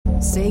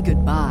Say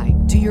goodbye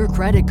to your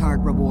credit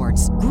card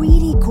rewards.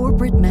 Greedy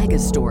corporate mega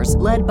stores,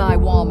 led by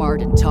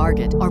Walmart and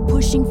Target, are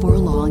pushing for a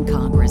law in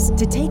Congress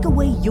to take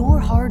away your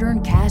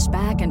hard-earned cash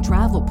back and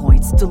travel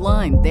points to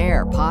line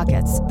their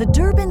pockets. The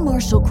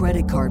Durbin-Marshall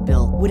credit card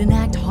bill would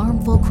enact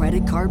harmful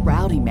credit card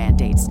routing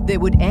mandates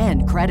that would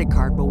end credit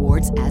card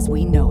rewards as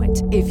we know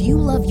it. If you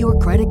love your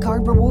credit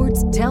card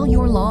rewards, tell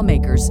your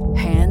lawmakers,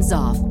 hands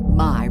off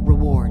my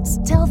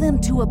rewards. Tell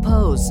them to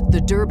oppose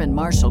the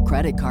Durbin-Marshall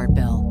credit card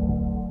bill.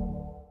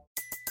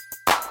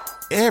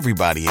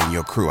 Everybody in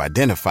your crew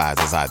identifies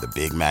as either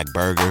Big Mac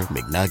Burger,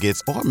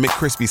 McNuggets, or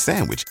McCrispy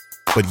Sandwich.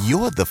 But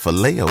you're the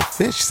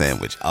Filet-O-Fish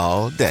Sandwich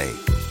all day.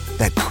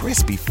 That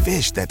crispy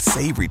fish, that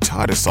savory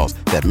tartar sauce,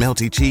 that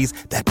melty cheese,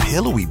 that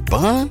pillowy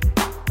bun.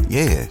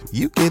 Yeah,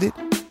 you get it.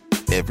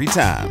 Every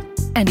time.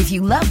 And if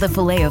you love the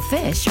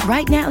Filet-O-Fish,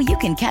 right now you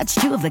can catch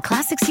two of the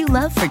classics you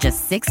love for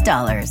just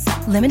 $6.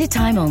 Limited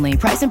time only.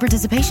 Price and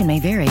participation may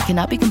vary.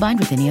 Cannot be combined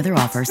with any other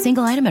offer.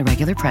 Single item at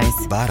regular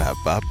price.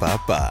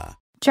 Ba-da-ba-ba-ba.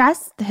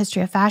 Dress, The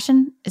History of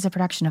Fashion is a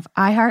production of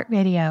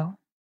iHeartRadio.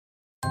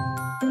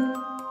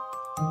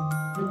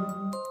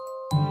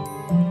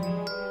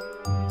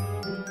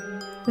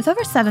 With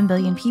over 7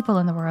 billion people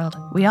in the world,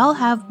 we all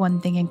have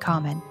one thing in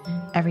common.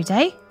 Every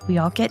day, we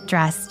all get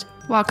dressed.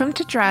 Welcome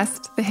to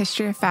Dressed, The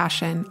History of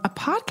Fashion, a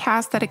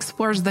podcast that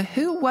explores the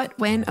who, what,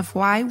 when of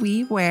why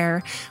we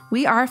wear.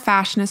 We are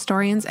fashion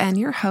historians and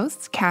your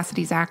hosts,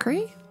 Cassidy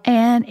Zachary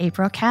and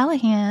April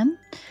Callahan.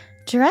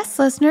 Dress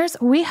listeners,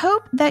 we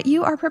hope that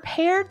you are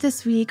prepared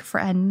this week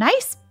for a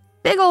nice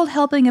big old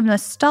helping of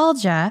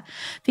nostalgia,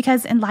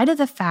 because in light of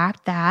the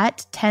fact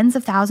that tens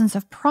of thousands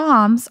of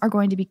proms are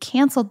going to be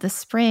canceled this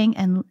spring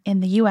and in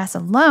the U.S.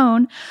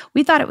 alone,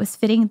 we thought it was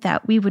fitting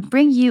that we would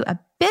bring you a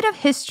bit of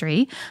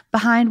history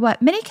behind what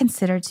many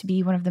consider to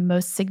be one of the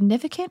most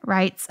significant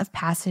rites of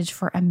passage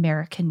for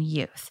American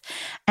youth.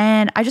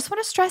 And I just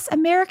want to stress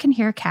American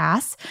here,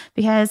 Cass,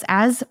 because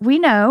as we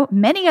know,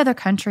 many other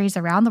countries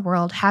around the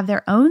world have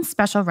their own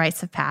special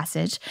rites of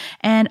passage,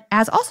 and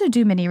as also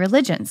do many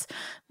religions.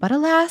 But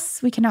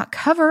alas, we cannot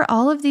cover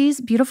all of these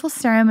beautiful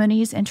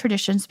ceremonies and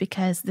traditions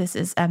because this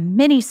is a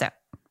mini-so.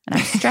 And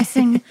I'm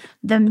stressing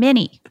the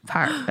mini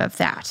part of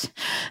that.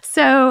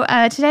 So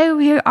today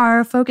we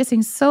are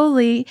focusing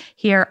solely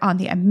here on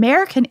the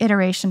American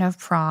iteration of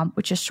prom,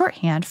 which is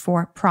shorthand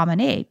for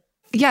promenade.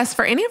 Yes,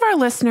 for any of our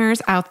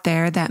listeners out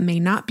there that may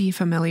not be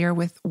familiar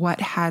with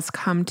what has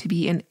come to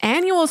be an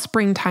annual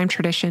springtime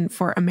tradition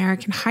for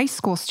American high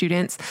school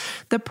students,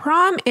 the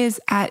prom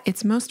is at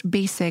its most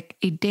basic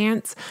a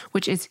dance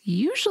which is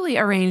usually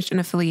arranged in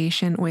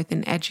affiliation with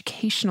an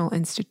educational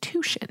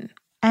institution.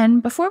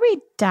 And before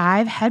we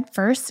dive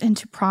headfirst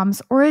into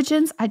prom's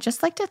origins, I'd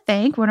just like to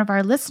thank one of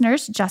our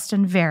listeners,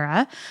 Justin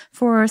Vera,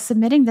 for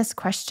submitting this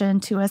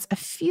question to us a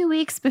few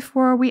weeks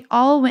before we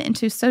all went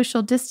into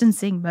social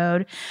distancing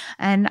mode.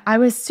 And I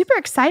was super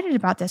excited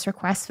about this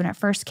request when it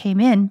first came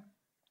in,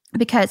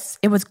 because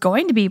it was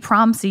going to be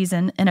prom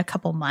season in a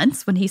couple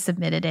months when he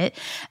submitted it.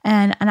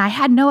 And I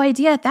had no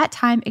idea at that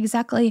time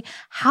exactly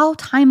how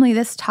timely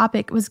this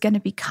topic was going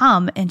to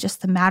become in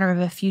just the matter of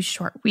a few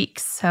short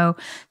weeks. So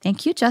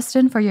thank you,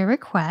 Justin, for your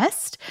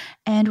request.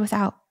 And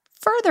without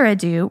further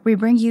ado, we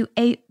bring you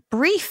a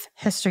brief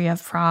history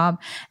of prom.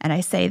 And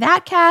I say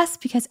that, Cass,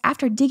 because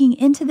after digging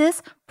into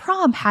this,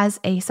 prom has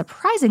a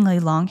surprisingly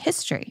long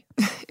history.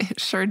 It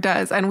sure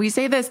does. And we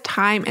say this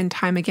time and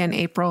time again,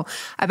 April,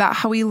 about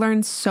how we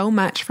learn so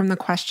much from the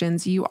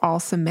questions you all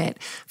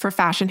submit for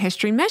fashion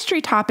history mystery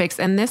topics.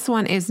 And this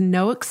one is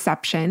no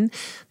exception.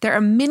 There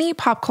are many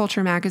pop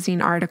culture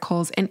magazine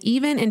articles and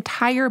even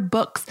entire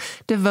books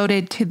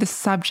devoted to the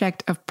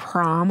subject of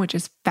prom, which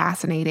is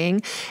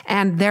fascinating,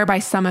 and thereby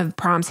some of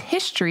prom's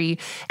history.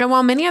 And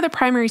while many of the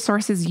primary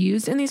sources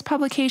used in these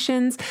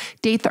publications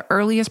date the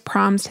earliest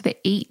proms to the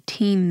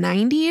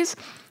 1890s,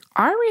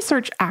 our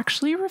research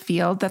actually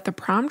revealed that the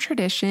prom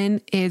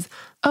tradition is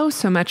oh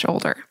so much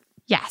older.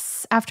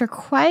 Yes, after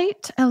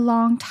quite a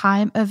long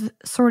time of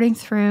sorting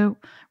through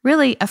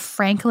really a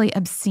frankly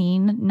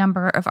obscene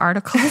number of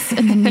articles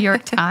in the New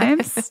York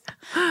Times,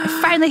 I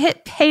finally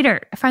hit pay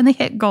dirt. I finally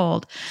hit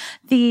gold.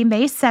 The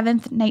May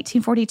 7th,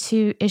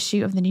 1942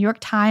 issue of the New York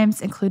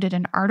Times included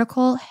an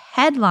article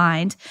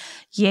headlined,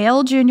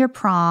 "Yale Junior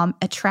Prom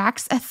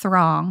Attracts a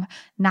Throng.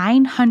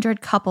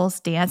 900 Couples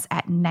Dance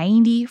at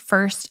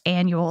 91st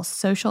Annual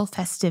Social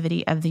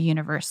Festivity of the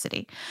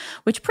University,"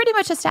 which pretty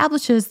much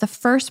establishes the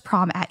first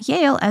prom at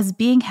Yale as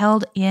being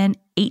held in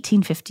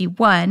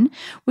 1851,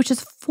 which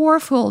is 4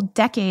 full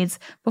decades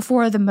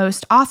before the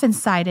most often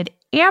cited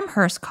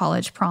Amherst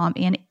College prom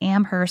in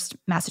Amherst,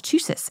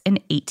 Massachusetts in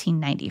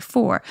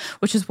 1894,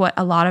 which is what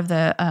a lot of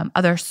the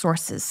other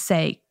sources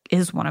say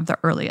is one of the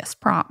earliest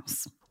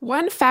proms.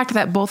 One fact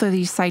that both of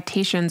these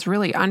citations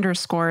really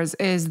underscores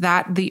is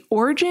that the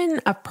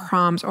origin of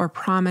proms or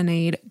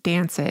promenade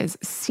dances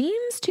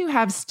seems to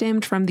have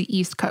stemmed from the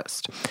East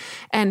Coast.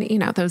 And,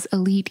 those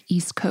elite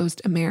East Coast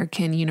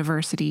American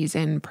universities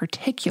in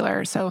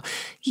particular. So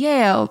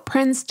Yale,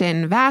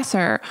 Princeton,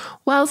 Vassar,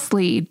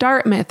 Wellesley,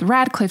 Dartmouth,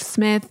 Radcliffe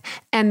Smith,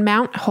 and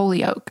Mount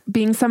Holyoke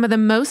being some of the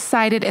most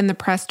cited in the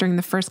press during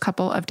the first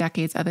couple of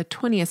decades of the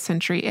 20th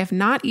century, if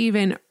not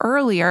even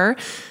earlier.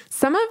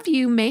 Some of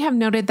you may have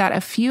noted that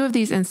a few of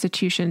these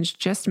institutions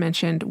just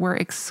mentioned were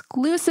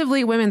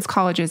exclusively women's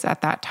colleges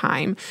at that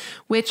time,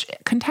 which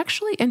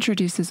contextually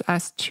introduces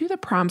us to the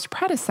prom's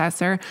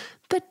predecessor,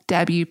 the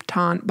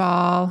debutante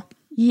ball.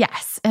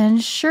 Yes,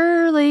 and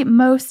surely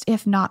most,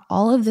 if not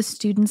all of the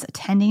students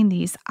attending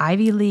these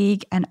Ivy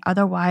League and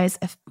otherwise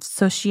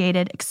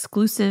associated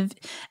exclusive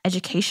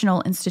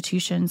educational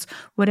institutions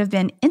would have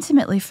been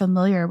intimately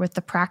familiar with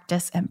the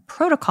practice and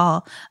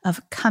protocol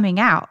of coming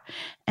out.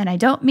 And I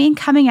don't mean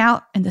coming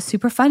out in the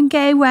super fun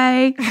gay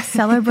way,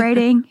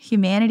 celebrating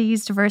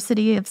humanity's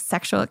diversity of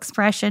sexual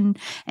expression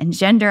and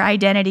gender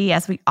identity,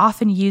 as we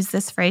often use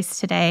this phrase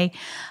today.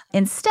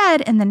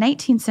 Instead, in the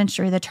 19th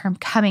century, the term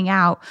coming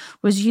out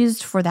was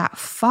used for that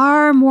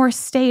far more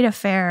staid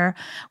affair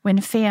when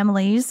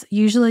families,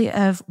 usually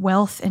of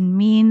wealth and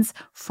means,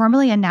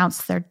 formally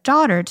announced their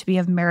daughter to be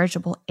of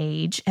marriageable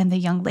age, and the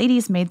young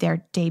ladies made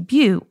their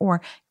debut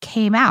or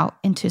came out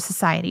into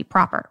society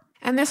proper.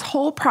 And this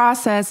whole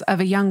process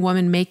of a young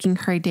woman making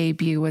her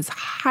debut was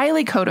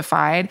highly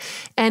codified,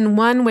 and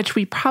one which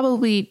we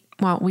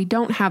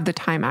don't have the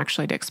time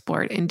actually to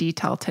explore it in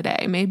detail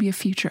today, maybe a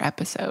future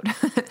episode.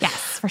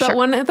 Yes, for sure. But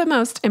one of the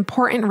most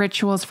important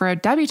rituals for a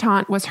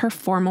debutante was her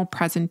formal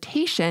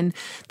presentation.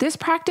 This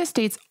practice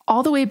dates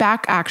all the way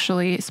back,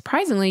 actually,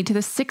 surprisingly, to the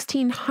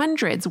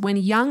 1600s, when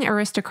young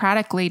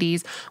aristocratic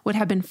ladies would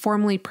have been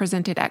formally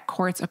presented at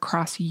courts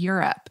across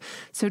Europe.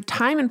 So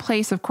time and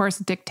place, of course,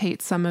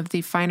 dictate some of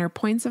the finer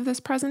points of this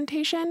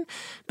presentation.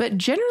 But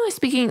generally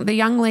speaking, the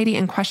young lady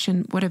in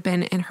question would have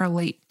been in her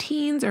late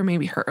teens or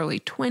maybe her early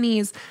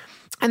 20s.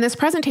 And this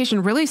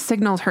presentation really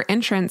signaled her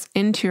entrance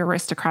into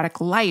aristocratic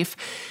life,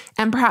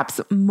 and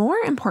perhaps more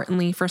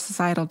importantly for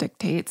societal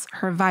dictates,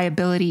 her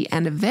viability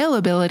and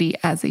availability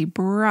as a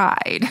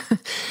bride.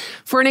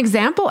 For an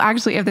example,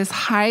 actually, of this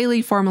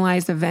highly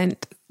formalized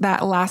event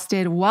that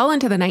lasted well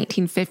into the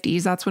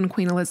 1950s, that's when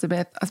Queen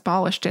Elizabeth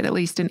abolished it, at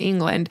least in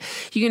England.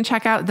 You can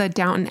check out the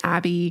Downton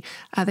Abbey,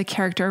 the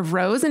character of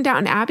Rose in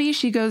Downton Abbey.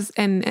 She goes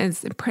and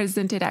is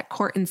presented at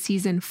court in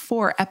season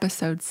 4,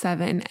 episode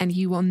 7, and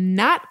you will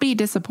not be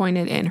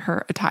disappointed in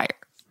her attire.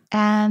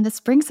 And this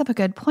brings up a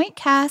good point,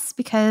 Cass,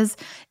 because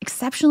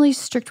exceptionally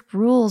strict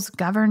rules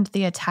governed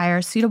the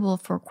attire suitable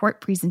for court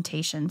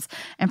presentations.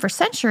 And for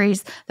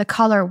centuries, the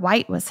color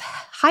white was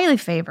highly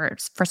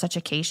favored for such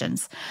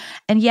occasions.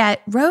 And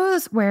yet,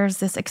 Rose wears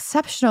this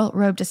exceptional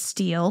robe de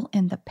steel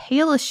in the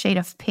palest shade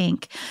of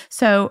pink.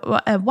 So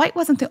white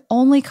wasn't the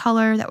only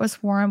color that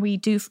was worn. We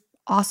do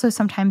also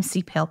sometimes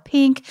see pale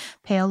pink,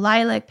 pale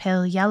lilac,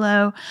 pale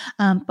yellow.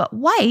 But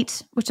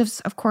white, which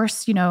is, of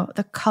course,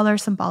 the color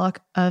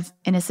symbolic of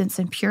innocence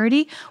and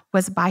purity,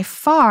 was by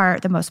far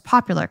the most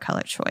popular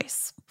color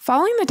choice.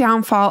 Following the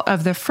downfall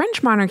of the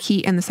French monarchy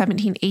in the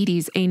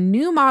 1780s, a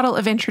new model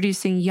of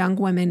introducing young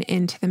women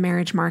into the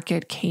marriage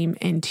market came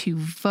into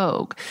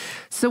vogue.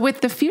 So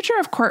with the future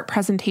of court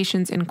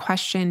presentations in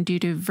question due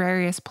to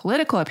various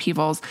political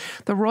upheavals,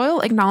 the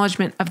royal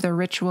acknowledgement of the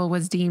ritual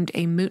was deemed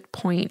a moot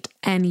point,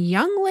 and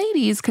young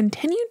ladies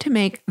continued to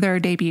make their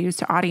debuts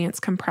to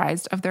audience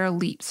comprised of their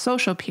elite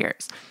social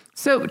peers.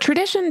 So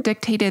tradition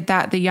dictated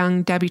that the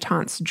young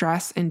debutantes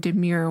dress in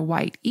demure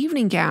white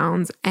evening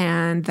gowns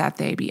and that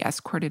they be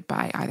escorted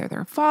by either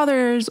their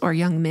fathers or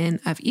young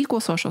men of equal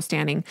social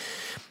standing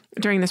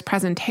during this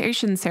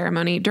presentation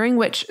ceremony, during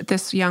which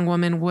this young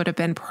woman would have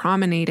been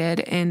promenaded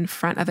in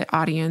front of the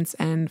audience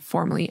and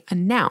formally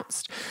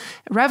announced.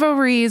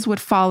 Revelries would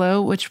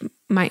follow, which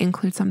might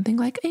include something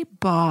like a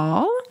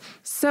ball.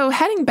 So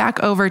heading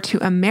back over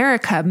to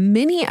America,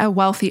 many a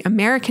wealthy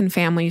American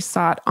family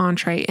sought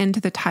entree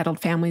into the titled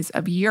families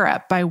of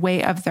Europe by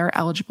way of their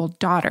eligible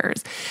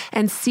daughters,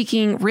 and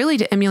seeking really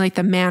to emulate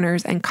the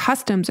manners and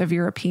customs of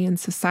European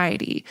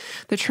society.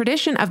 The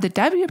tradition of the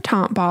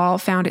debutante ball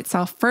found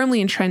itself firmly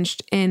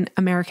entrenched in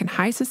American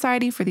high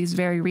society for these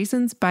very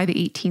reasons by the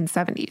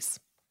 1870s.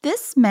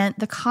 This meant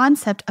the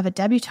concept of a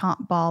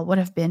debutante ball would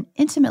have been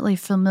intimately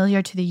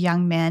familiar to the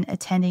young men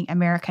attending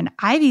American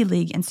Ivy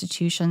League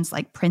institutions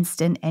like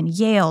Princeton and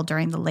Yale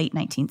during the late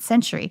 19th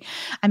century.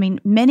 I mean,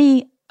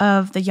 many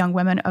of the young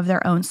women of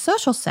their own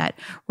social set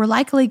were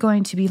likely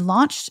going to be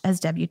launched as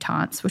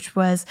debutantes, which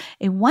was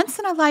a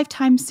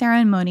once-in-a-lifetime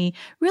ceremony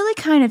really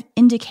kind of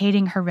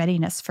indicating her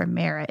readiness for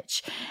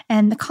marriage.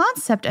 And the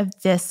concept of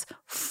this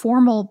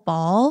formal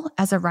ball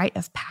as a rite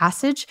of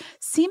passage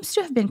seems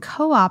to have been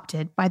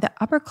co-opted by the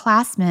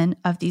upperclassmen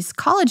of these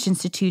college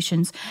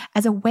institutions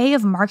as a way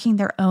of marking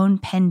their own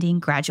pending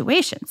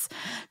graduations.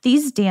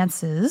 These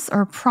dances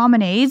or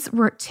promenades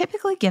were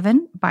typically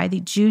given by the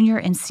junior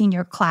and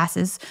senior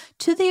classes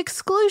to the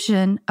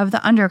exclusion of the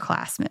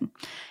underclassmen.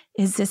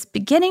 Is this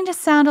beginning to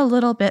sound a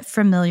little bit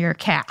familiar,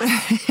 Kat?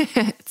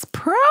 It's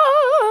prom.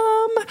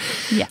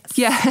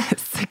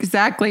 Yes,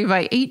 exactly.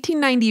 By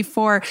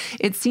 1894,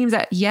 it seems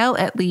at Yale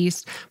at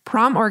least,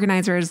 prom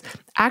organizers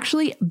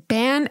actually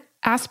banned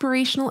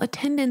aspirational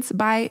attendance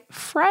by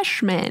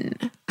freshmen.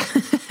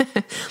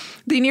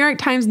 The New York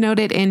Times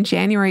noted in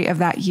January of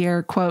that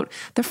year, quote,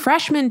 "The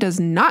freshman does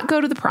not go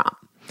to the prom.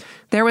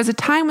 There was a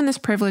time when this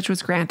privilege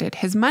was granted.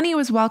 His money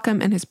was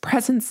welcome and his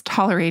presence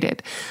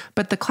tolerated.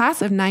 But the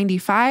class of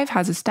 95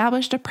 has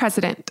established a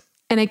precedent."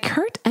 In a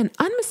curt and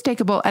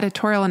unmistakable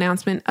editorial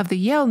announcement of the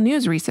Yale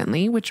News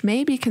recently, which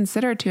may be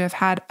considered to have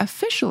had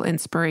official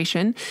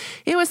inspiration,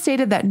 it was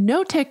stated that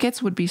no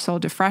tickets would be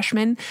sold to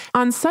freshmen.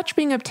 On such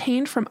being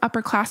obtained from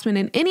upperclassmen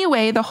in any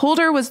way, the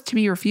holder was to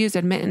be refused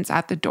admittance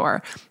at the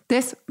door.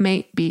 This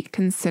may be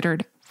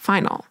considered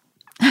final.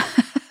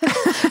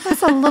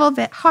 That's a little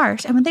bit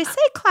harsh. And when they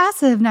say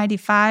class of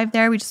 95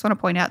 there, we just want to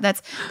point out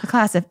that's the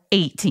class of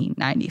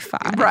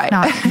 1895, right?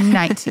 Not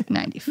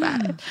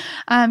 1995.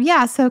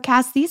 So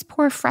Cass, these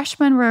poor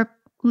freshmen were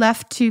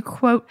left to,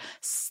 quote,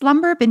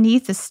 slumber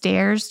beneath the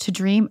stairs to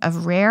dream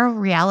of rare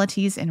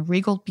realities and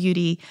regal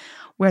beauty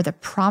where the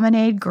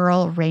promenade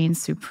girl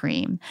reigns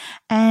supreme.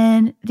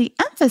 And the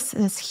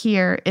emphasis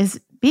here is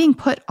being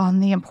put on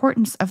the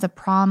importance of the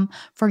prom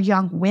for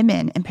young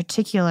women in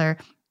particular.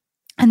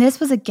 And this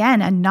was,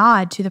 again, a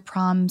nod to the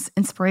prom's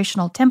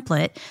inspirational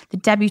template, the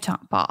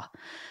debutante ball.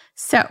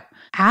 So,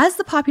 as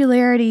the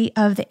popularity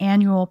of the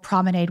annual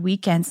promenade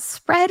weekends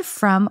spread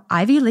from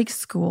Ivy League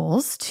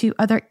schools to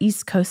other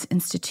East Coast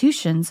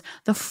institutions,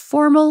 the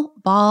formal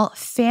ball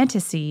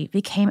fantasy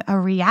became a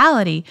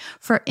reality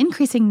for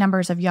increasing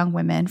numbers of young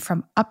women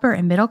from upper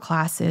and middle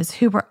classes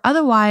who were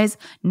otherwise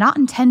not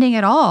intending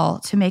at all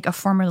to make a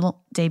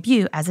formal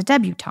debut as a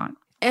debutante.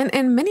 And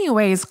in many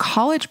ways,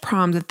 college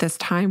proms at this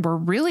time were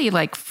really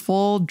like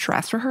full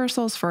dress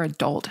rehearsals for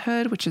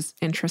adulthood, which is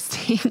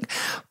interesting.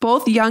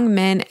 Both young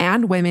men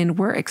and women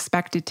were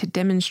expected to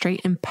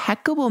demonstrate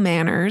impeccable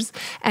manners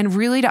and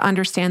really to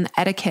understand the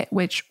etiquette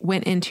which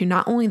went into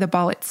not only the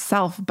ball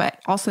itself, but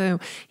also,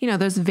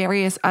 those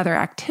various other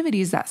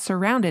activities that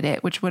surrounded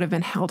it, which would have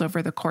been held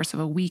over the course of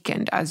a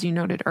weekend, as you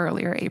noted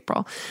earlier,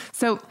 April.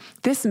 So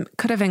this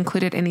could have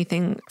included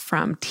anything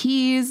from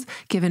teas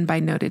given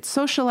by noted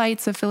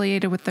socialites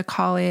affiliated with the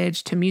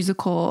college, to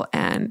musical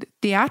and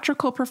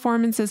theatrical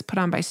performances put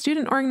on by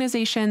student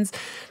organizations,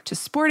 to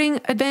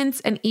sporting events,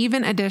 and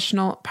even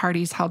additional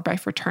parties held by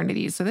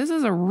fraternities. So this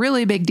is a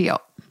really big deal.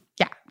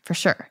 Yeah, for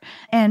sure.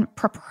 And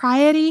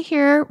propriety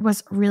here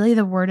was really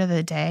the word of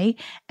the day.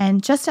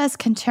 And just as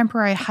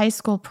contemporary high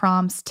school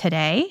proms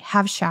today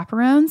have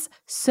chaperones,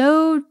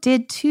 so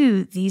did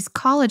too these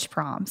college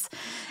proms.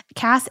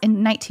 Cass,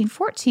 in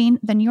 1914,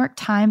 the New York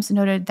Times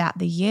noted that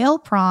the Yale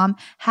prom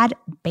had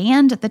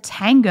banned the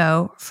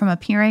tango from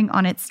appearing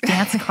on its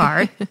dance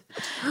card.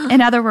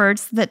 In other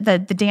words, the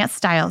dance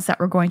styles that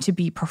were going to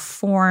be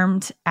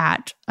performed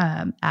at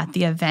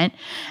the event.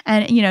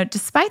 And,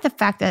 despite the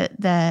fact that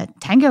the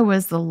tango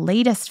was the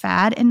latest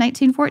fad in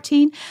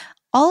 1914,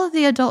 all of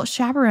the adult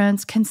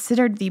chaperones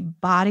considered the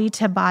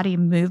body-to-body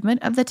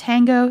movement of the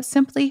tango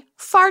simply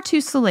far too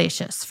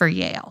salacious for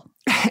Yale.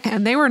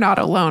 And they were not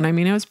alone. I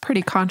mean, it was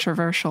pretty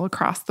controversial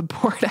across the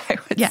board, I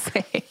would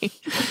say.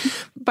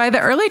 By the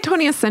early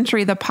 20th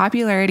century, the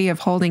popularity of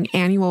holding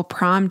annual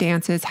prom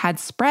dances had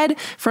spread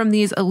from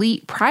these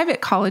elite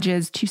private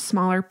colleges to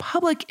smaller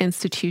public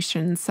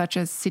institutions such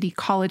as City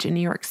College in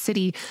New York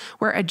City,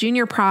 where a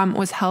junior prom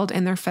was held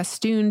in their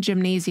festooned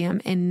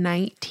gymnasium in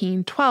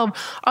 1912,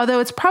 although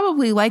it's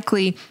probably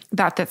likely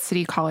that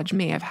City College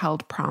may have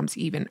held proms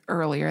even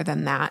earlier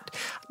than that.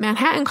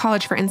 Manhattan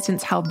College, for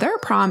instance, held their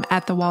prom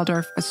at the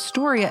Waldorf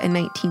Astoria in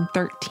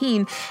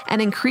 1913,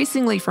 and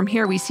increasingly from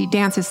here we see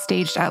dances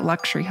staged at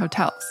luxury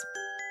hotels.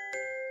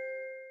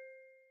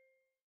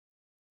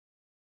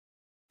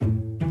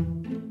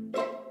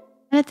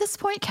 And at this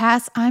point,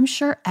 Cass, I'm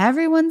sure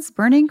everyone's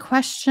burning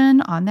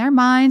question on their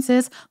minds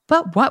is,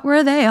 but what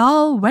were they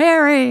all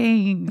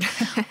wearing?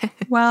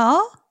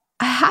 Well,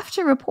 I have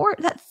to report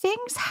that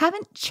things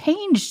haven't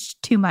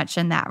changed too much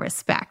in that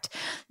respect.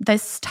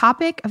 This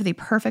topic of the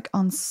perfect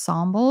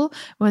ensemble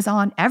was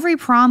on every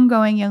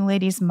prom-going young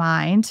lady's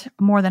mind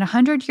more than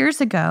 100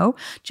 years ago,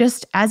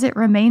 just as it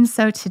remains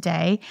so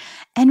today.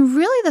 And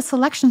really, the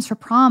selections for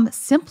prom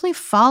simply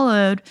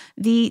followed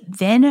the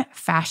then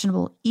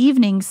fashionable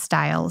evening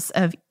styles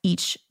of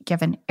each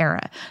given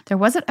era. There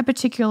wasn't a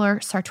particular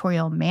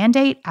sartorial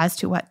mandate as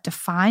to what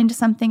defined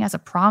something as a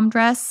prom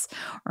dress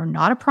or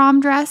not a prom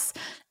dress.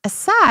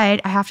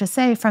 Aside, I have to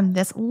say, from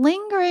this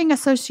lingering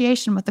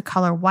association with the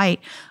color white,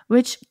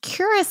 which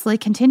curiously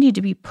continued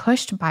to be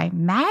pushed by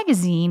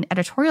magazine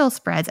editorial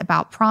spreads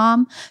about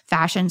prom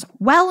fashions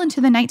well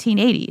into the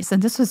 1980s.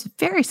 And this was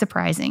very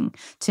surprising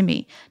to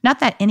me.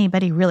 Not that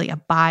anybody really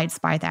abides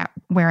by that,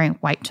 wearing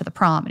white to the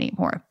prom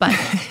anymore, but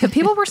the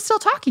people were still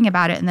talking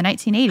about it in the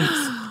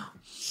 1980s.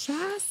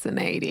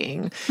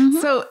 Fascinating.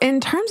 So in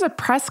terms of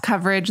press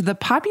coverage, the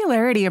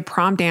popularity of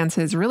prom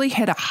dances really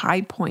hit a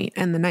high point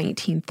in the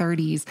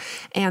 1930s,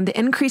 and the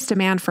increased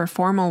demand for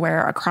formal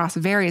wear across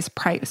various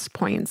price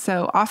points,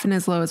 so often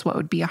as low as what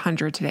would be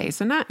 $100 today.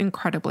 So not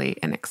incredibly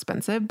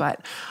inexpensive,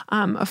 but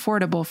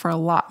affordable for a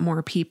lot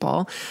more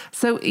people.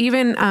 So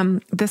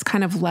even this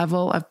kind of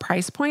level of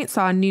price point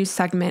saw a new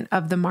segment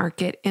of the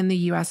market in the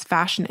U.S.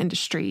 fashion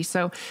industry.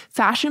 So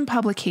fashion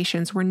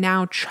publications were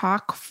now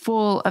chock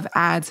full of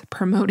ads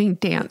promoting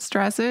dance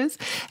dresses.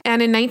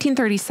 And in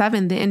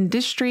 1937, the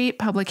industry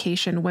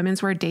publication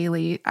Women's Wear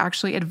Daily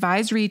actually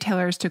advised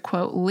retailers to,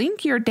 quote,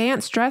 link your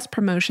dance dress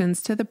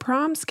promotions to the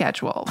prom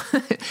schedule.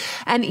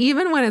 And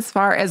even went as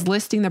far as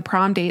listing the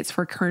prom dates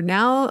for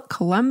Cornell,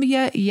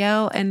 Columbia,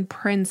 Yale, and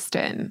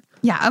Princeton.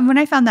 Yeah, when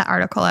I found that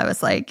article, I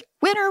was like,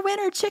 winner,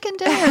 winner, chicken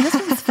dinner. This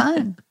one's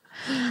fun.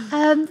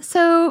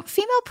 So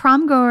female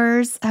prom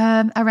goers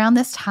around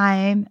this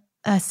time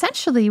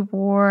essentially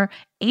wore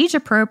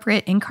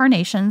age-appropriate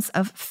incarnations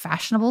of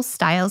fashionable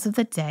styles of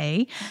the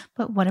day.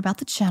 But what about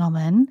the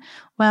gentlemen?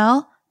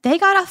 Well, they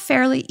got off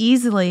fairly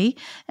easily.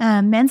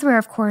 Menswear,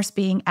 of course,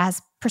 being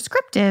as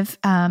prescriptive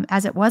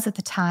as it was at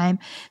the time.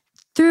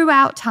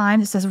 Throughout time,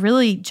 this has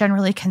really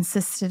generally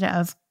consisted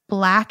of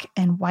black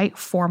and white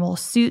formal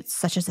suits,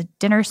 such as a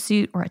dinner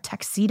suit or a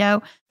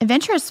tuxedo.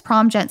 Adventurous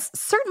prom gents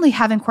certainly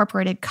have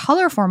incorporated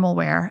color formal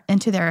wear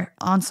into their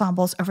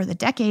ensembles over the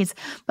decades,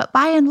 but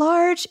by and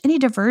large, any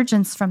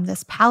divergence from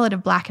this palette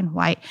of black and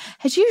white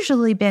has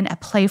usually been a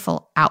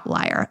playful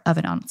outlier of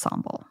an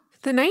ensemble.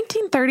 The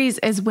 1930s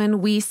is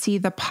when we see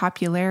the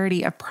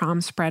popularity of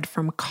prom spread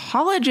from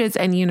colleges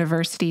and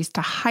universities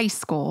to high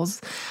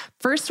schools.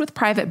 First with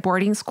private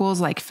boarding schools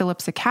like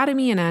Phillips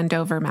Academy in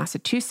Andover,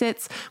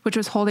 Massachusetts, which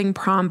was holding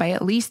prom by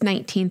at least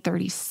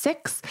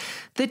 1936.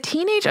 The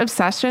teenage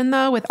obsession,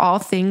 though, with all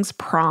things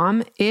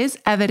prom is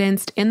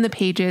evidenced in the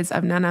pages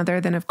of none other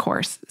than, of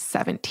course,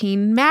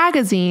 17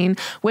 magazine,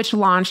 which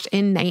launched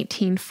in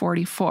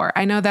 1944.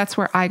 I know that's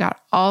where I got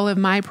all of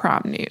my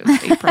prom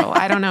news, April.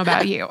 I don't know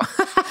about you.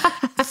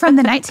 From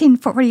the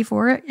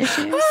 1944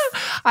 issues?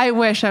 I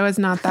wish I was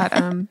not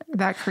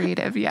that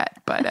creative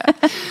yet, but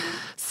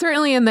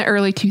certainly in the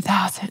early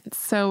 2000s.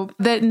 So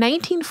the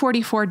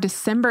 1944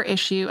 December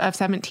issue of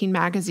 17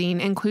 magazine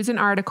includes an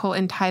article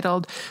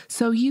entitled,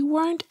 "So You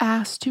Weren't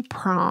Asked to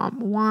Prom,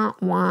 Wah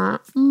Wah."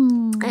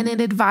 And it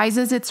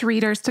advises its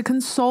readers to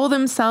console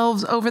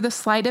themselves over the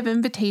slight of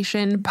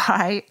invitation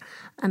by,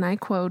 and I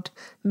quote,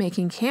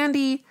 making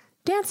candy,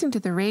 dancing to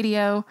the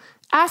radio,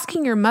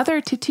 asking your mother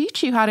to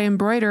teach you how to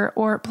embroider,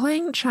 or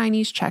playing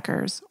Chinese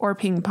checkers or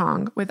ping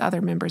pong with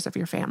other members of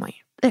your family.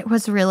 It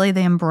was really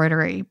the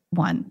embroidery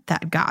one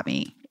that got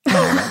me when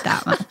I read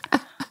that one.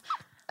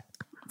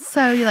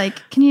 So you're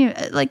like, can you,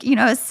 like, you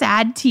know, a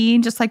sad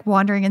teen just like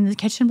wandering in the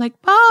kitchen, like,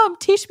 Mom,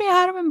 teach me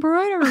how to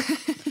embroider.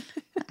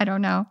 I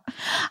don't know.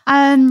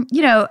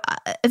 You know,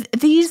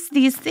 these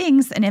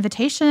things, an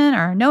invitation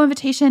or no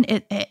invitation,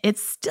 it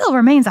still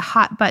remains a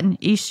hot button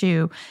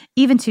issue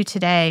even to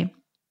today.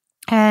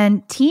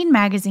 And teen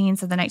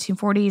magazines of the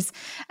 1940s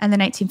and the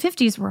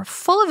 1950s were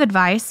full of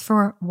advice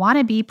for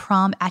wannabe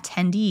prom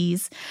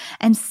attendees.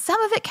 And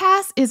some of it,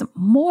 Cass, is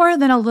more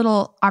than a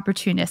little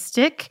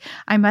opportunistic,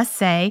 I must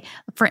say.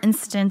 For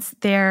instance,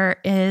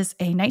 there is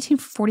a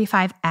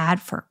 1945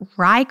 ad for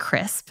Rye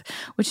Crisp,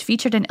 which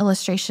featured an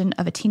illustration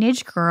of a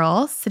teenage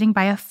girl sitting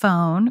by a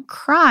phone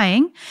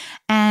crying.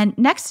 And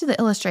next to the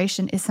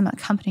illustration is some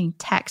accompanying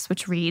text,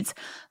 which reads,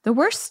 "The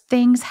worst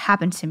things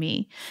happened to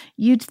me.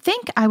 You'd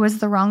think I was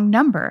the wrong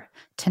number.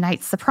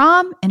 Tonight's the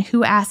prom, and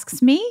who asks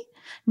me?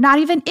 Not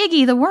even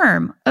Iggy the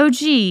worm. Oh,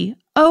 gee.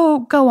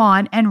 Oh, go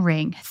on and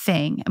ring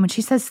thing." And when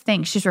she says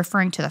thing, she's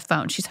referring to the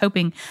phone. She's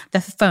hoping the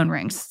phone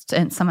rings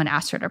and someone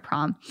asks her to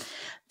prom.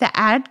 The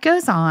ad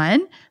goes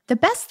on. "The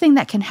best thing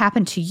that can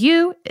happen to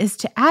you is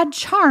to add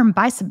charm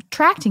by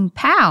subtracting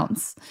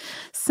pounds.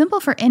 Simple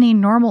for any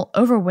normal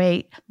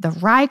overweight, the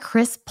Rye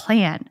Crisp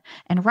plan.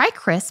 And Rye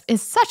Crisp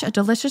is such a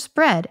delicious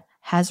bread.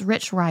 Has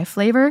rich rye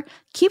flavor,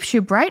 keeps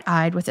you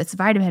bright-eyed with its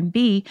vitamin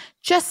B.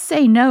 Just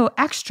say no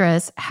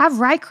extras. Have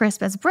Rye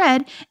Crisp as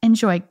bread.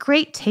 Enjoy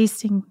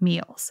great-tasting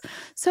meals."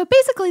 So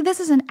basically, this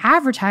is an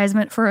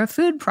advertisement for a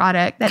food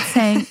product that's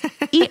saying,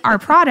 eat our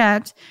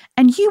product,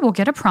 and you will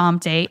get a prom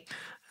date.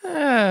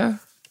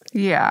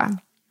 Yeah.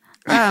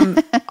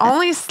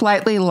 Only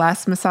slightly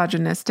less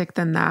misogynistic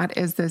than that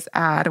is this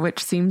ad,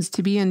 which seems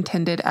to be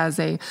intended as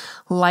a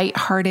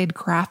lighthearted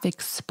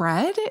graphic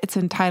spread. It's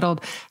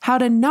entitled How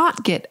to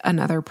Not Get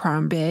Another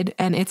Prom Bid,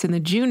 and it's in the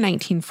June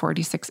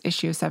 1946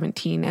 issue of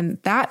 17. And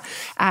that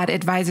ad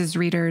advises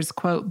readers,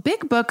 quote,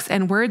 "Big books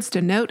and words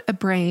denote a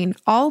brain.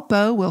 All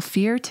beaux will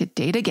fear to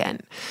date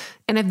again."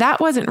 And if that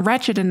wasn't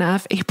wretched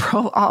enough,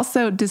 April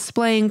also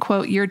displaying,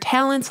 quote, "Your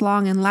talents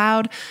long and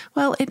loud,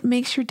 well, it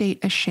makes your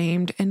date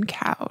ashamed and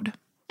cowed."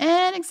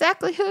 And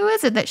exactly who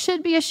is it that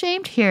should be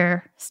ashamed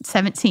here?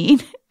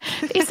 17.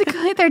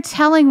 Basically, they're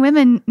telling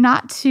women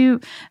not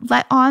to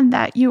let on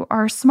that you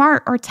are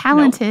smart or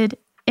talented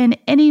in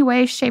any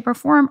way, shape, or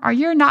form, or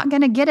you're not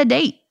going to get a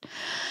date.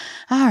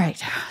 All right.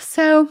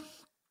 So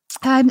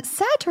I'm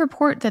sad to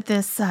report that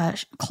this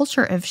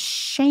culture of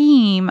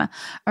shame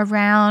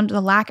around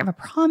the lack of a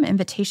prom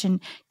invitation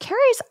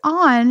carries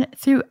on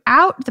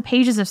throughout the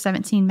pages of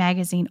 17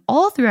 magazine,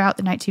 all throughout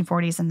the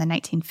 1940s and the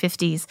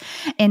 1950s.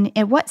 And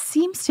in what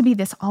seems to be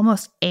this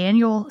almost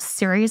annual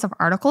series of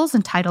articles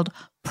entitled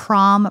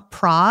Prom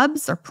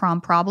Probs or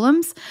Prom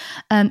Problems,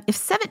 if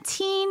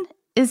 17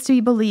 is to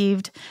be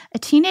believed, a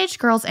teenage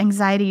girl's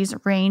anxieties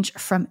range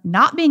from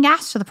not being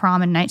asked to the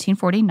prom in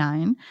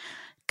 1949,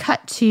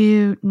 cut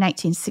to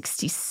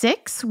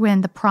 1966,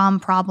 when the prom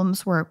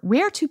problems were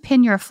where to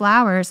pin your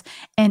flowers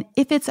and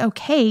if it's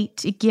okay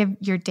to give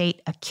your date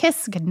a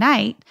kiss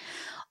goodnight,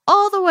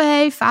 all the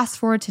way fast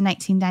forward to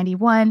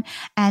 1991,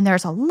 and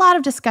there's a lot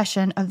of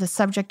discussion of the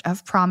subject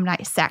of prom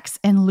night sex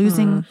and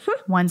losing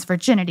one's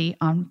virginity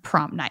on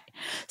prom night.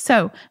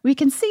 So we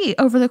can see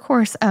over the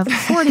course of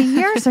 40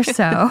 years or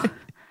so,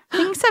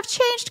 things have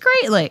changed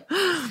greatly.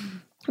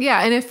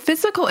 Yeah, and if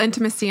physical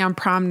intimacy on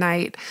prom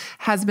night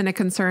has been a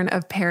concern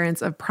of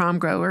parents of prom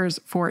goers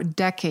for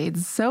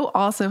decades, so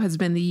also has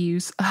been the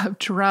use of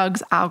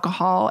drugs,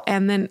 alcohol,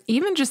 and then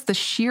even just the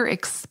sheer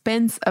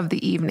expense of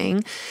the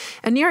evening.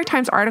 A New York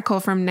Times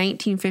article from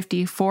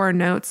 1954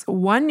 notes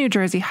one New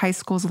Jersey high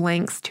school's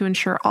lengths to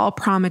ensure all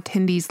prom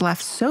attendees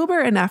left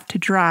sober enough to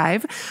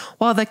drive,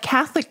 while the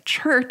Catholic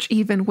Church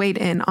even weighed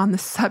in on the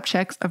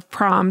subjects of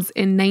proms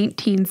in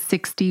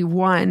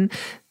 1961,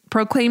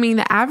 proclaiming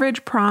the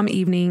average prom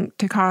evening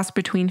to cost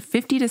between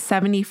 $50 to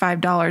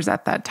 $75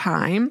 at that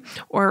time,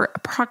 or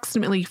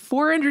approximately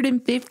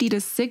 $450 to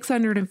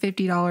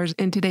 $650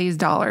 in today's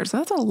dollars. So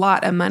that's a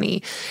lot of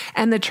money.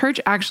 And the church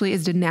actually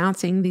is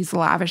denouncing these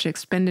lavish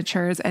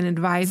expenditures and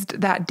advised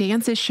that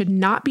dances should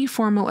not be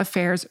formal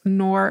affairs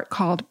nor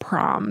called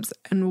proms.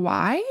 And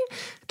why?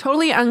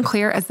 Totally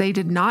unclear, as they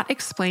did not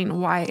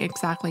explain why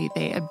exactly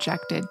they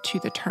objected to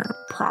the term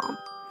prom.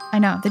 I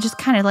know. They just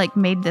kind of like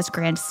made this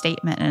grand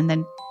statement and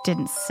then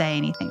didn't say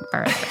anything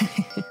further.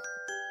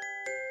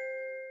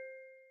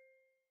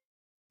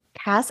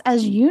 Cass,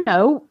 as you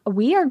know,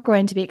 we are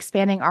going to be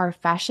expanding our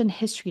fashion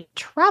history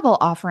travel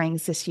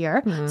offerings this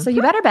year. Mm-hmm. So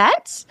you better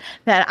bet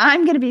that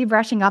I'm going to be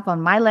brushing up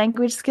on my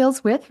language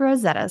skills with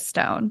Rosetta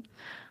Stone.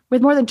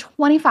 With more than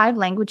 25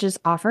 languages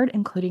offered,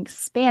 including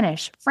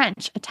Spanish,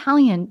 French,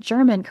 Italian,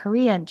 German,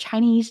 Korean,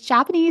 Chinese,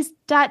 Japanese,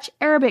 Dutch,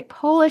 Arabic,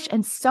 Polish,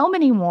 and so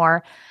many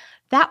more,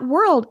 that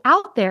world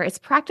out there is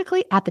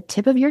practically at the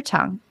tip of your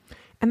tongue.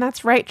 And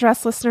that's right,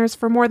 Dress listeners.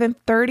 For more than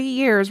 30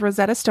 years,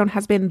 Rosetta Stone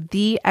has been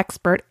the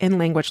expert in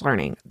language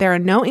learning. There are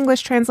no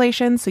English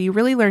translations, so you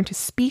really learn to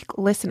speak,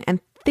 listen, and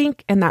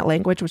think in that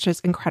language, which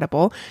is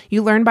incredible.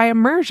 You learn by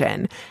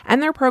immersion,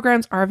 and their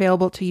programs are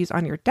available to use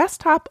on your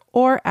desktop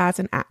or as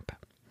an app.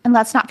 And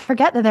let's not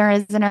forget that there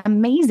is an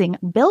amazing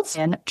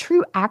built-in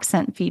true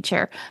accent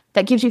feature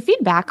that gives you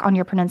feedback on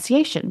your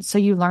pronunciation, so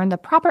you learn the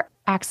proper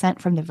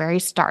accent from the very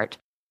start.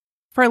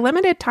 For a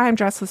limited time,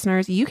 Dress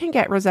listeners, you can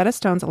get Rosetta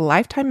Stone's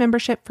lifetime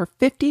membership for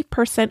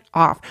 50%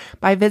 off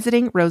by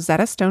visiting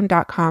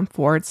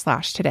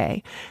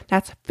rosettastone.com/today.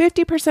 That's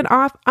 50%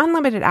 off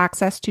unlimited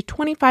access to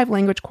 25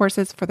 language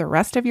courses for the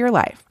rest of your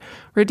life.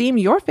 Redeem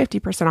your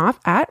 50% off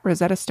at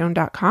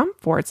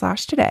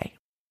rosettastone.com/today.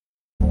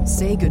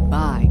 Say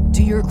goodbye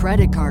to your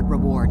credit card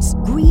rewards.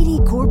 Greedy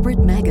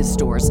corporate mega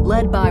stores,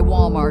 led by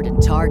Walmart and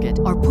Target,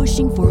 are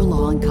pushing for a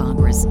law in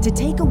Congress to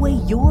take away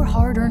your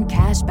hard-earned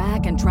cash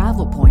back and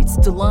travel points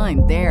to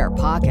line their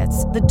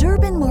pockets. The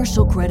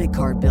Durbin-Marshall credit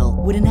card bill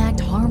would enact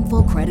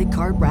harmful credit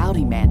card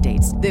routing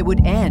mandates that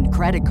would end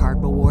credit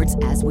card rewards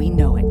as we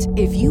know it.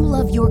 If you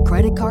love your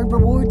credit card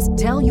rewards,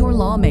 tell your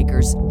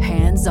lawmakers,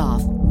 hands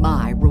off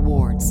my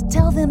rewards.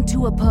 Tell them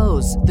to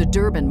oppose the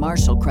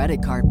Durbin-Marshall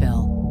credit card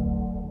bill.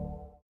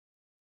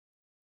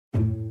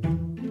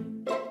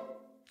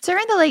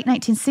 During the late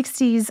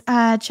 1960s,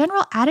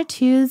 general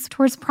attitudes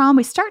towards prom,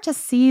 we start to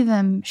see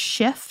them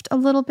shift a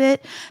little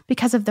bit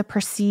because of the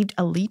perceived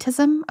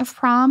elitism of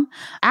prom.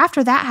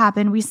 After that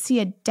happened, we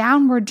see a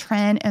downward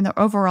trend in the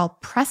overall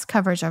press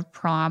coverage of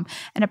prom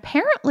and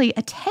apparently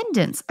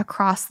attendance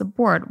across the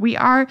board. We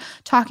are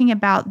talking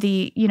about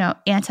the,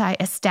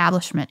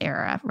 anti-establishment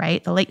era,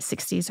 right? The late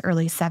 60s,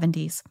 early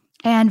 70s.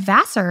 And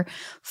Vassar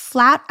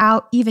flat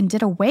out even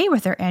did away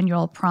with their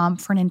annual prom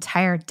for an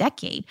entire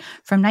decade,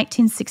 from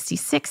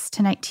 1966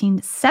 to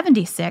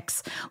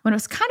 1976, when it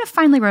was kind of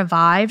finally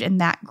revived in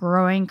that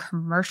growing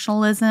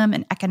commercialism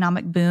and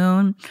economic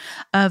boom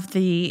of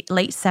the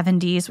late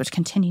 70s, which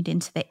continued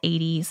into the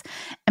 80s.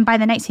 And by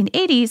the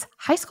 1980s,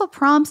 high school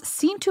proms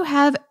seem to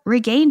have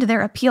regained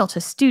their appeal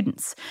to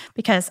students.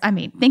 Because, I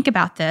mean, think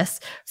about this,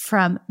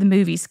 from the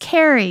movies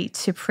Carrie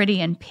to Pretty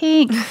in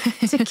Pink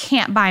to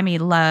Can't Buy Me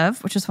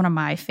Love, which is one of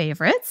my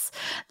favorites.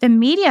 The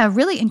media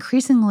really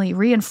increasingly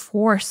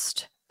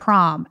reinforced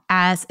prom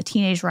as a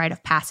teenage rite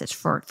of passage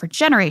for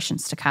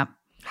generations to come.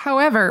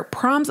 However,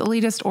 prom's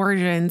elitist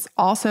origins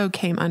also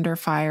came under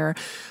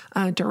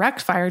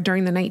direct fire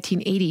during the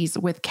 1980s,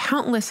 with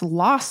countless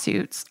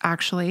lawsuits,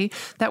 actually,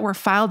 that were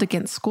filed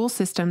against school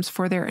systems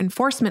for their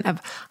enforcement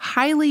of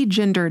highly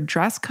gendered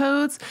dress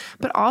codes,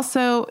 but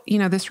also,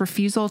 this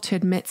refusal to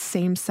admit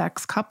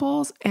same-sex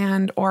couples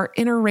and or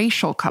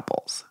interracial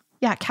couples.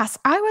 Yeah, Cass,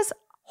 I was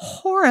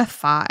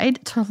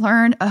horrified to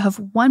learn of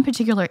one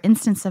particular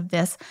instance of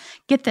this.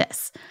 Get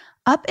this.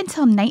 Up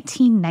until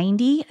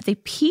 1990, the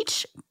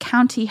Peach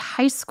County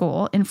High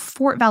School in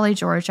Fort Valley,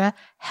 Georgia,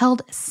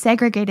 held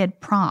segregated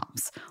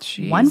proms.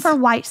 Jeez. One for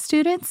white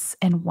students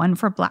and one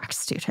for Black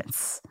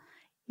students.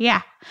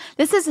 Yeah,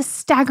 this is a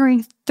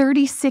staggering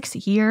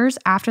 36 years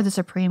after the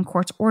Supreme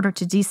Court's order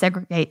to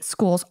desegregate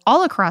schools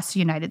all across the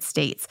United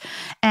States.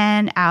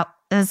 And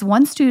as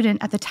one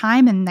student at the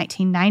time in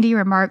 1990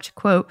 remarked,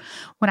 quote,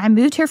 "When I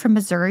moved here from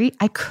Missouri,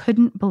 I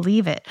couldn't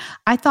believe it.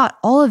 I thought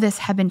all of this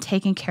had been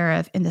taken care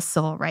of in the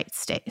civil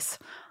rights days."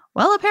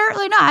 Well,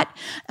 apparently not.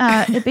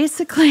 It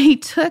basically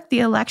took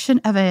the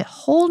election of a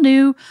whole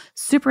new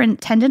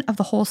superintendent of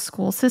the whole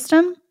school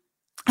system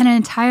and an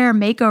entire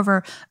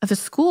makeover of the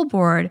school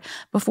board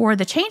before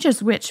the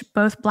changes which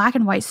both Black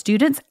and white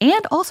students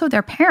and also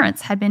their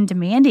parents had been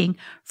demanding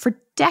for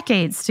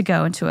decades to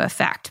go into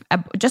effect,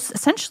 just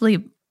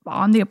essentially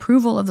on the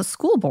approval of the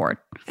school board.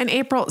 In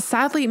April,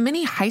 sadly,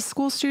 many high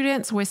school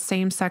students with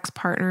same-sex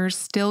partners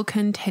still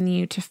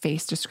continue to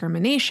face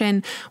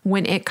discrimination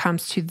when it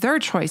comes to their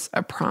choice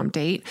of prom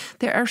date.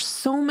 There are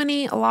so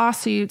many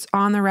lawsuits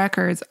on the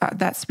records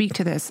that speak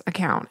to this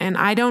account, and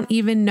I don't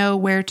even know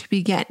where to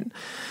begin.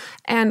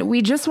 And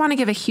we just want to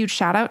give a huge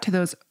shout out to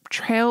those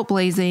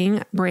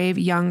trailblazing, brave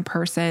young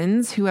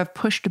persons who have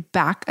pushed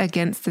back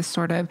against this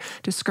sort of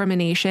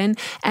discrimination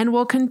and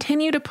will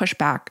continue to push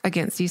back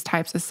against these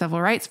types of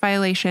civil rights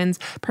violations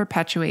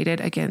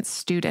perpetuated against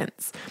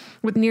students.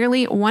 With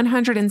nearly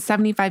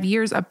 175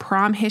 years of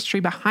prom history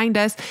behind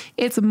us,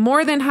 it's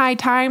more than high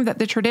time that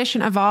the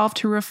tradition evolved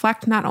to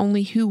reflect not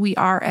only who we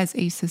are as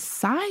a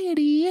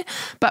society,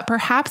 but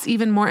perhaps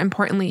even more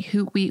importantly,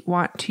 who we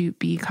want to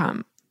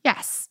become.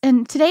 Yes.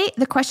 And today,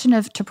 the question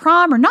of to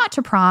prom or not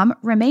to prom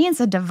remains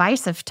a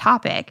divisive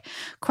topic.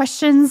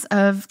 Questions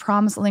of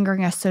prom's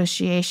lingering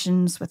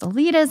associations with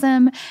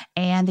elitism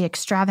and the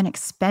extravagant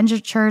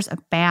expenditures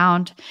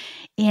abound.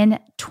 In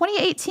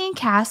 2018,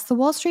 Cass, the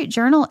Wall Street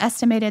Journal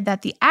estimated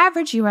that the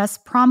average U.S.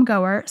 prom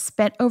goer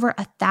spent over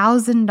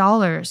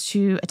 $1,000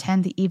 to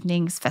attend the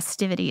evening's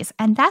festivities.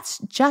 And that's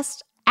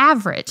just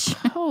average.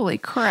 Holy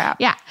crap.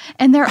 Yeah.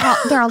 And there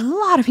are a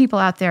lot of people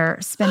out there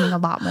spending a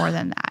lot more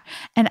than that.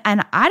 And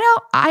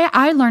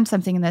I learned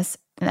something in this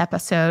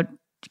episode.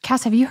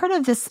 Cass, have you heard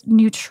of this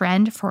new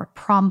trend for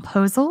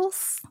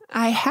promposals?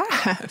 I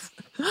have.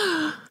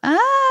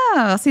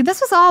 Oh, see,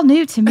 this was all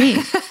new to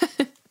me.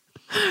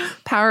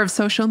 Power of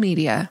social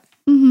media.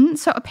 Mm-hmm.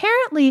 So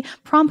apparently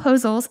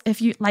promposals,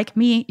 if you, like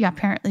me,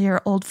 apparently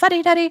you're old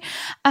fuddy-duddy,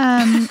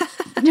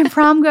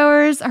 prom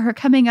goers are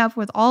coming up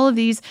with all of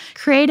these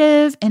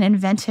creative and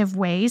inventive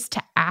ways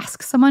to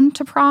ask someone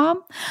to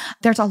prom.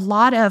 There's a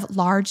lot of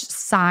large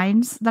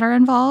signs that are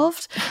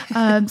involved.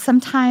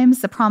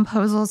 Sometimes the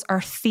promposals are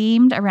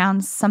themed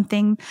around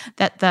something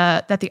that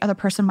the other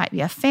person might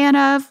be a fan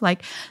of,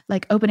 like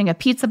opening a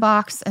pizza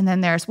box, and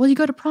then there's, will you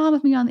go to prom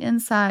with me on the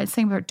inside?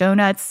 Same for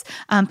donuts.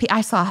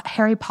 I saw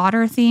Harry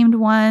Potter themed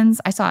ones.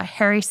 I saw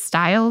Harry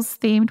Styles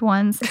themed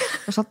ones.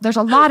 There's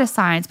a lot of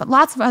signs, but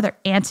lots of other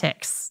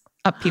antics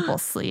up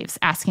people's sleeves,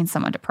 asking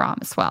someone to prom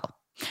as well.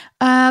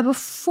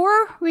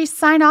 Before we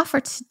sign off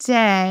for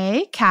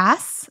today,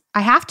 Cass,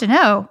 I have to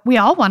know, we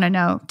all want to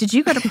know, did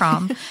you go to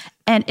prom?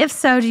 And if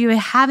so, do you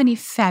have any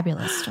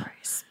fabulous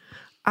stories?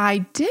 I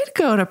did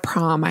go to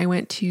prom. I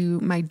went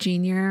to my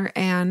junior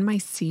and my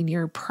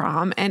senior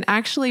prom. And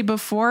actually,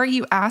 before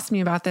you asked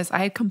me about this, I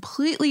had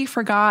completely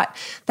forgot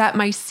that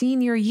my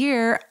senior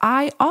year,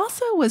 I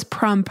also was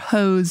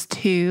proposed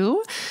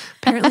to.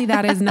 Apparently,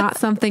 that is not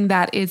something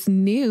that is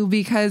new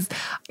because,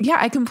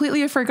 I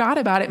completely forgot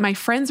about it. My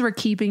friends were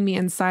keeping me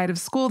inside of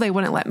school. They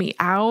wouldn't let me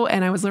out.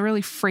 And I was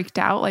literally freaked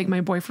out, like my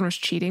boyfriend was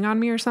cheating on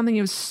me or something.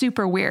 It was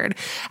super weird.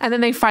 And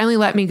then they finally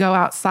let me go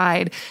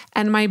outside.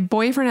 And my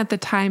boyfriend at the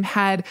time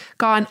had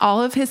gotten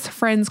all of his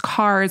friends'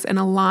 cars in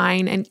a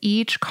line, and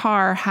each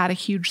car had a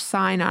huge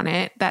sign on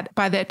it that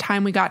by the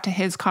time we got to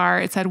his car,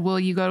 it said, will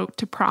you go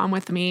to prom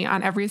with me,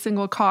 on every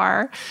single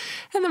car.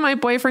 And then my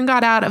boyfriend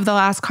got out of the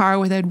last car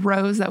with a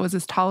rose that was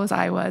was as tall as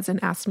I was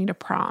and asked me to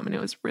prom. And it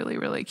was really,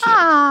 really cute.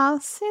 Ah,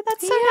 see,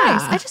 that's so Yeah.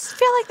 nice. I just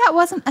feel like that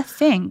wasn't a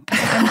thing.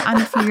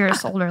 I'm a few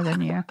years older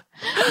than you.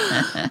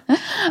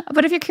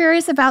 But if you're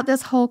curious about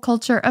this whole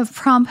culture of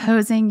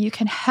promposing, you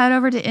can head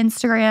over to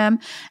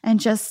Instagram and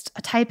just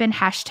type in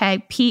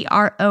hashtag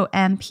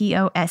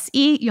PROMPOSE.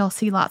 You'll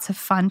see lots of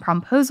fun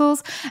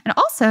promposals. And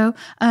also,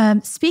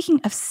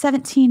 speaking of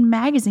 17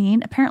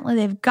 magazine, apparently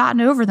they've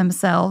gotten over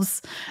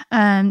themselves.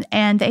 And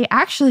they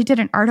actually did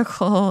an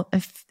article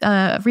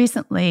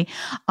recently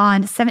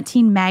on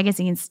 17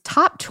 magazine's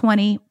top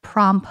 20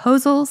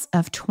 promposals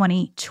of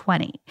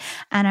 2020.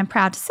 And I'm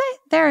proud to say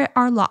there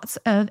are lots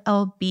of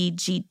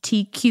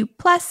LGBTQ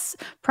plus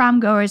prom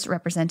goers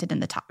represented in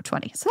the top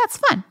 20. So that's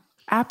fun.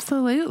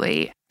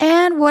 Absolutely.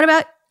 And what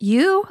about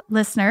you,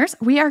 listeners?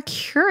 We are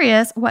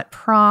curious what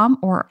prom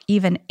or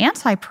even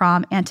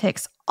anti-prom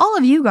antics all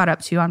of you got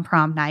up to on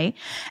prom night.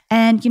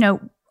 And,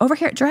 over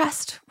here at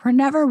Dressed, we're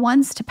never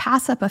ones to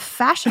pass up a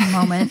fashion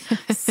moment.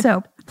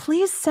 So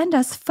please send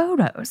us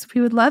photos.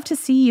 We would love to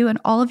see you in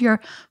all of your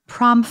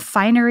prom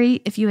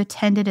finery if you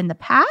attended in the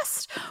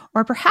past,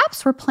 or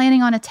perhaps we're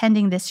planning on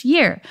attending this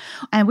year.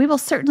 And we will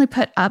certainly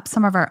put up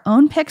some of our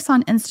own pics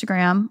on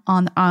Instagram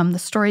on the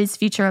stories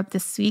feature of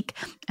this week.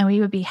 And we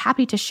would be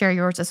happy to share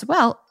yours as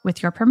well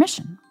with your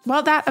permission.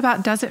 Well, that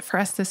about does it for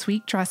us this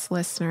week, Dress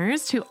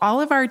listeners. To all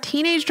of our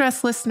teenage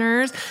Dress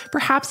listeners,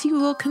 perhaps you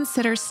will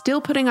consider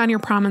still putting on your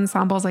prom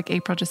ensembles like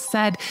April just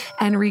said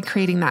and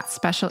recreating that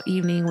special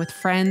evening with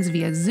friends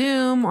via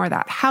Zoom or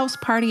that house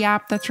party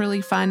app that's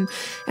really fun.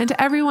 And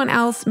to everyone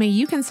else, may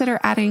you consider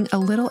adding a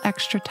little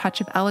extra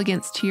touch of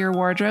elegance to your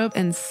wardrobe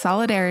in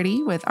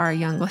solidarity with our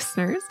young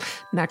listeners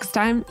next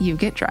time you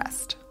get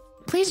dressed.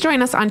 Please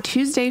join us on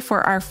Tuesday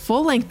for our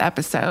full-length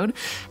episode.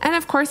 And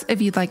of course,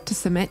 if you'd like to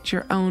submit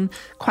your own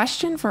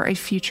question for a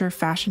future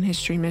fashion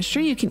history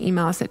mystery, you can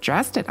email us at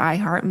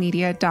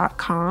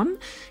dressed@iheartmedia.com. You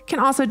can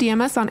also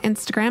DM us on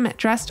Instagram at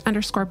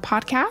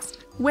dressed_podcast,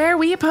 where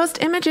we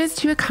post images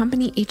to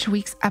accompany each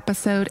week's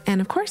episode.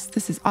 And of course,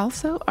 this is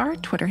also our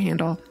Twitter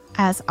handle.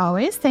 As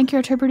always, thank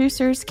you to our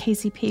producers,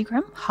 Casey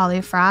Pegram,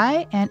 Holly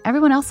Fry, and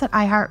everyone else at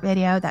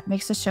iHeartRadio that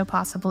makes the show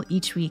possible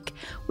each week.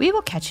 We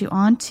will catch you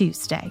on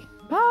Tuesday.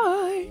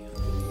 Bye.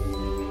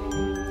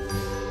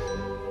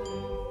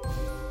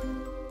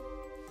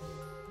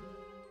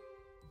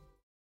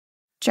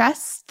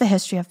 Dress, the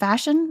History of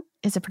Fashion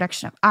is a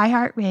production of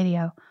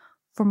iHeartRadio.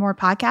 For more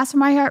podcasts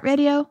from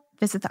iHeartRadio,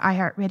 visit the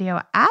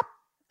iHeartRadio app,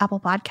 Apple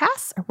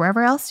Podcasts, or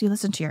wherever else you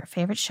listen to your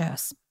favorite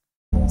shows.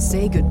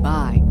 Say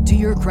goodbye to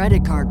your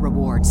credit card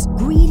rewards.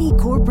 Greedy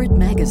corporate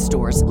mega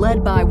stores,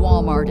 led by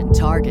Walmart and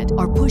Target,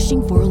 are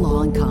pushing for a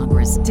law in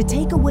Congress to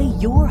take away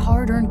your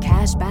hard-earned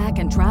cash back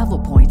and travel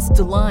points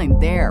to line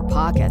their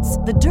pockets.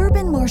 The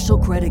Durbin-Marshall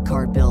credit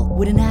card bill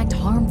would enact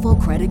harmful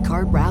credit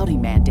card routing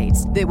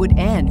mandates that would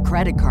end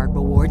credit card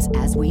rewards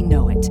as we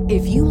know it.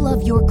 If you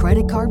love your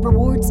credit card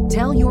rewards,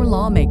 tell your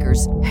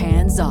lawmakers,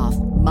 hands off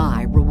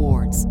my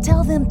rewards.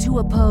 Tell them to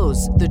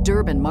oppose the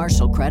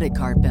Durbin-Marshall credit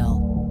card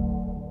bill.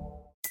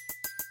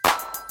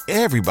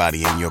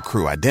 Everybody in your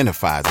crew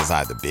identifies as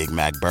either Big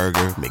Mac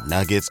Burger,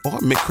 McNuggets, or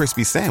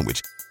McCrispy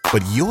Sandwich.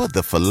 But you're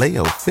the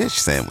Filet-O-Fish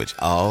Sandwich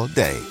all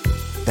day.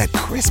 That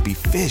crispy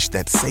fish,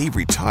 that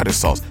savory tartar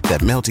sauce,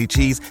 that melty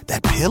cheese,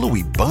 that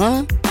pillowy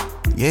bun.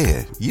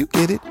 Yeah, you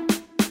get it.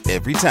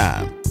 Every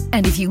time.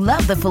 And if you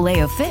love the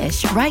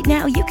Filet-O-Fish, right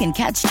now you can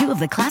catch two of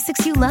the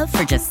classics you love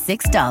for just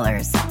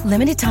 $6.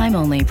 Limited time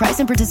only. Price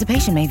and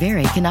participation may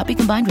vary. Cannot be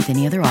combined with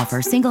any other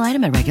offer. Single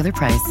item at regular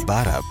price.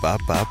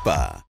 Ba-da-ba-ba-ba.